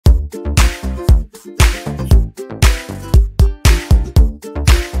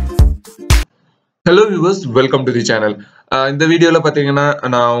Hello viewers, welcome to the channel. இந்த வீடியோல பாத்தீங்கன்னா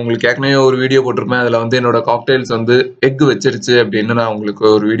நான் உங்களுக்கு ஏற்கனவே ஒரு வீடியோ போட்டிருப்பேன். அதுல வந்து என்னோட காக்டெயில்ஸ் வந்து எக் வச்சிருச்சு அப்படின்னு நான் உங்களுக்கு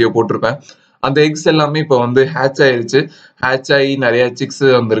ஒரு வீடியோ போட்டிருப்பேன். அந்த எக்ஸ் எல்லாமே இப்போ வந்து ஹேட்ச் ஆயிருச்சு. ஹேட்ச் ஆகி நிறைய சிக்ஸ்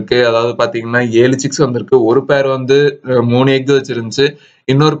வந்திருக்கு. அதாவது பாத்தீங்கன்னா 7 சிக்ஸ் வந்திருக்கு. ஒரு பேர் வந்து 3 எக் வச்சிருந்துச்சு.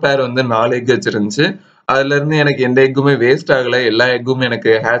 இன்னொரு பேர் வந்து 4 எக் வச்சிருந்துச்சு. அதுல இருந்து எனக்கு எந்த எக்குமே வேஸ்ட் ஆகல. எல்லா எக்குமே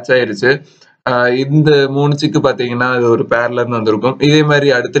எனக்கு ஹேட்ச் ஆயிருச்சு. இந்த 3 சிக்கு பாத்தீங்கன்னா அது ஒரு பேர்ல இருந்து வந்திருக்கும். இதே மாதிரி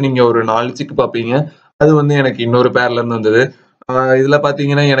அடுத்து நீங்க ஒரு 4 சிக்கு பாப்பீங்க. அது வந்து எனக்கு இன்னொரு பேர்ல இருந்து வந்தது. இதுல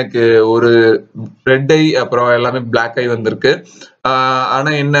பாத்தீங்கன்னா எனக்கு ஒரு ரெட் ஐ அப்புறம் எல்லாமே பிளாக் ஐ வந்திருக்கு.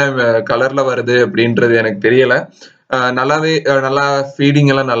 ஆனா என்ன கலர்ல வருது அப்படின்றது எனக்கு தெரியல. நல்லாவே நல்லா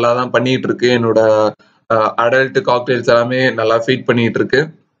ஃபீடிங் எல்லாம் நல்லா தான் பண்ணிட்டு இருக்கு. என்னோட அடல்ட் காக்டெயில்ஸ் எல்லாமே நல்லா ஃபீட் பண்ணிட்டு இருக்கு.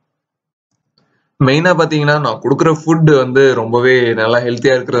 மெயினா பாத்தீங்கன்னா நான் குடுக்குற ஃபுட் வந்து ரொம்பவே நல்லா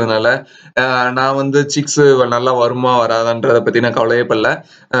ஹெல்த்தியா இருக்கிறதுனால நான் வந்து சிக்ஸ் நல்லா வருமா வராதான்றத பத்தி நான் கவலையே படல.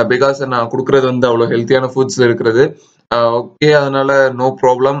 பிகாஸ் நான் குடுக்குறது வந்து அவ்வளவு ஹெல்த்தியான ஃபுட்ஸ் இருக்கிறது. ஓகே, அதனால நோ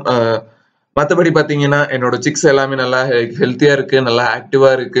ப்ராப்ளம். மத்தபடி பாத்தீங்கன்னா என்னோட சிக்ஸ் எல்லாமே நல்லா ஹெல்த்தியா இருக்கு, நல்லா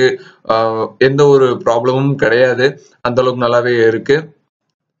ஆக்டிவா இருக்கு. எந்த ஒரு ப்ராப்ளமும் கிடையாது. அந்த அளவுக்கு நல்லாவே இருக்கு.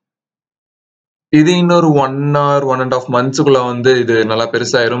 இது இன்னொரு 1 or 1.5 monthsக்குள்ள வந்து இது நல்லா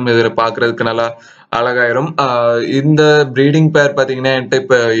பெருசாயிரும். இது பாக்குறதுக்கு நல்லா அழகாயிரும். இந்த ப்ரீடிங் பேர் பாத்தீங்கன்னா என்கிட்ட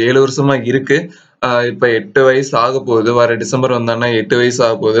இப்ப 7 வருஷமா இருக்கு. இப்ப 8 வயசு ஆக போகுது. வர டிசம்பர் வந்தான்னா 8 வயசு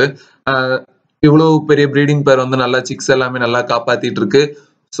ஆக போகுது. இவ்வளவு பெரிய ப்ரீடிங் பேர் வந்து நல்லா சிக்ஸ் எல்லாமே நல்லா காப்பாத்திட்டு இருக்கு.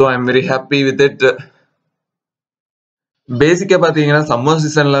 So I am very happy with it. பேசிக்கா பாத்தீங்கன்னா சம்மர்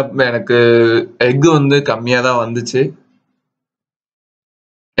சீசன்ல எனக்கு எக் வந்து கம்மியா தான் வந்துச்சு.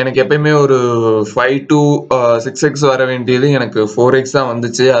 எனக்கு எப்பயுமே ஒரு 5 to 6 எக்ஸ் வர வேண்டியது எனக்கு 4 எக்ஸ் தான்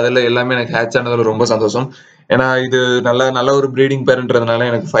வந்துச்சு. அதுல எல்லாமே எனக்கு ஹேட்ச் ஆனதுல ரொம்ப சந்தோஷம். ஏன்னா இது நல்ல ஒரு ப்ரீடிங் பேர்ன்றதுனால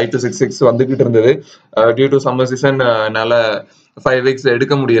எனக்கு 5 to 6 எக்ஸ் வந்துகிட்டு இருந்தது. டியூ டு சம்மர் சீசன் என்னால 5 எக்ஸ்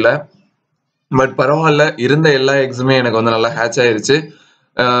எடுக்க முடியல. பட் பரவாயில்ல, இருந்த எல்லா எக்ஸுமே எனக்கு வந்து நல்லா ஹேட்ச் ஆயிருச்சு.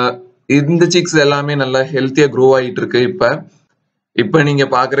 இந்த சிக்ஸ் எல்லாமே நல்லா ஹெல்த்தியா க்ரோ ஆகிட்டு இருக்கு. இப்ப நீங்க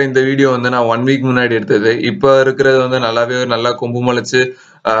பாக்குற இந்த வீடியோ வந்து நான் 1 வீக் முன்னாடி எடுத்தது. இப்ப இருக்கிறது வந்து நல்லா கொம்பு முளைச்சு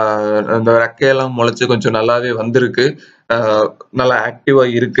அந்த ரெக்கையெல்லாம் முளைச்சு கொஞ்சம் நல்லாவே வந்திருக்கு. நல்லா ஆக்டிவா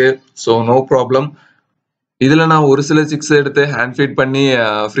இருக்கு. So no problem. இதுல நான் ஒரு சில சிக்ஸ் எடுத்து ஹேண்ட் ஃபீட் பண்ணி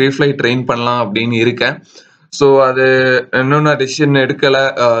ஃப்ரீ ஃபிளைட் ட்ரெயின் பண்ணலாம் அப்படின்னு இருக்கேன். ஸோ அது இன்னும் நான் டிசிஷன் எடுக்கல.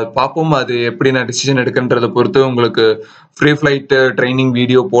 பார்ப்போம் அது எப்படி நான் டிசிஷன் எடுக்கன்றத பொறுத்து உங்களுக்கு ஃப்ரீ ஃபிளைட் ட்ரைனிங்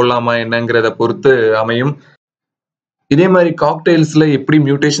வீடியோ போடலாமா என்னங்கிறத பொறுத்து அமையும். இதே மாதிரி காக்டெயில்ஸ்ல எப்படி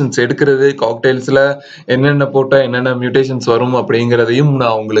மியூட்டேஷன்ஸ் எடுக்கிறது, காக்டெயில்ஸ்ல என்னென்ன போட்டா என்னென்ன மியூட்டேஷன்ஸ் வரும் அப்படிங்கிறதையும்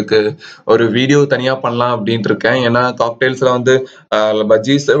நான் உங்களுக்கு ஒரு வீடியோ தனியா பண்ணலாம் அப்படின்ட்டு இருக்கேன். ஏன்னா காக்டெயில்ஸ்ல வந்து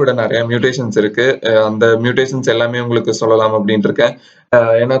பஜ்ஜீஸை விட நிறைய மியூட்டேஷன்ஸ் இருக்கு. அந்த மியூட்டேஷன்ஸ் எல்லாமே உங்களுக்கு சொல்லலாம் அப்படின்ட்டு இருக்கேன்.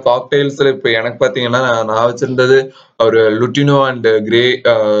 ஏன்னா காக்டெயில்ஸ்ல இப்ப எனக்கு பாத்தீங்கன்னா நான் வச்சிருந்தது ஒரு லுட்டினோ அண்ட் கிரே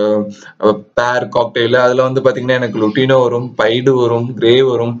பேர் காக்டெயில். அதுல வந்து பாத்தீங்கன்னா எனக்கு லுட்டினோ வரும், பைடு வரும், கிரே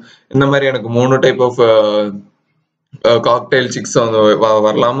வரும். இந்த மாதிரி எனக்கு 3 டைப் ஆஃப் காக்டெயில் சிக்ஸ்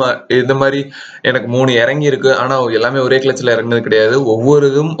வரலாமா. இந்த மாதிரி எனக்கு 3 இறங்கி இருக்கு. ஆனா எல்லாமே ஒரே கிளச்ல இறங்குனது கிடையாது.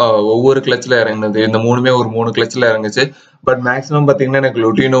 ஒவ்வொரு கிளச்ல இறங்குனது. இந்த 3மே ஒரு 3 கிளச்ல இறங்குச்சு. பட் மேக்ஸிமம் பாத்தீங்கன்னா எனக்கு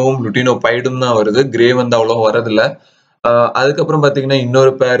லுட்டினோ பைடும் தான் வருது. கிரே வந்து அவ்வளவு வரதில்ல. அதுக்கப்புறம் பாத்தீங்கன்னா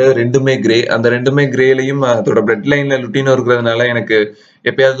இன்னொரு பேரு ரெண்டுமே கிரே. அந்த ரெண்டுமே கிரேலையும் அதோட பிளட் லைன்ல லுட்டினோ இருக்கிறதுனால எனக்கு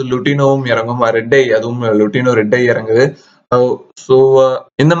எப்பயாவது லுட்டினோவும் இறங்கும். ரெட் ஐ, அதுவும் லுட்டினோ ரெட் ஐ இறங்குது. ஸோ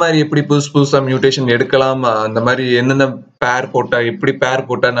இந்த மாதிரி எப்படி புதுசா மியூட்டேஷன் எடுக்கலாம், அந்த மாதிரி என்னென்ன எப்படி பேர்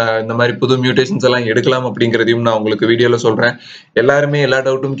போட்டா நான் இந்த மாதிரி புது மியூட்டேஷன்ஸ் எல்லாம் எடுக்கலாம் அப்படிங்கிறதையும் நான் உங்களுக்கு வீடியோல சொல்றேன். எல்லாருமே எல்லா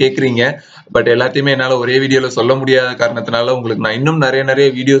டவுட்டும் கேட்குறீங்க. பட் எல்லாத்தையுமே என்னால ஒரே வீடியோல சொல்ல முடியாத காரணத்தினால உங்களுக்கு நான் இன்னும் நிறைய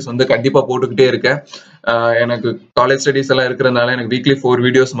வீடியோஸ் வந்து கண்டிப்பா போட்டுக்கிட்டே இருக்கேன். எனக்கு காலேஜ் ஸ்டடீஸ் எல்லாம் இருக்கிறதுனால எனக்கு வீக்லி 4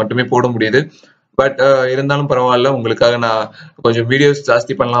 வீடியோஸ் மட்டுமே போட முடியுது. பட் இருந்தாலும் பரவாயில்ல, உங்களுக்காக நான் கொஞ்சம் வீடியோஸ்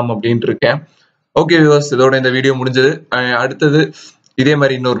ஜாஸ்தி பண்ணலாம் அப்படின்ட்டு இருக்கேன். ஓகே வியூவர்ஸ், இதோட இந்த வீடியோ முடிஞ்சது. அடுத்தது இதே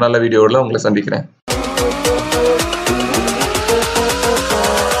மாதிரி இன்னொரு நல்ல வீடியோவில் உங்களை சந்திக்கிறேன்.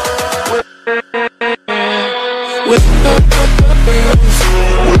 With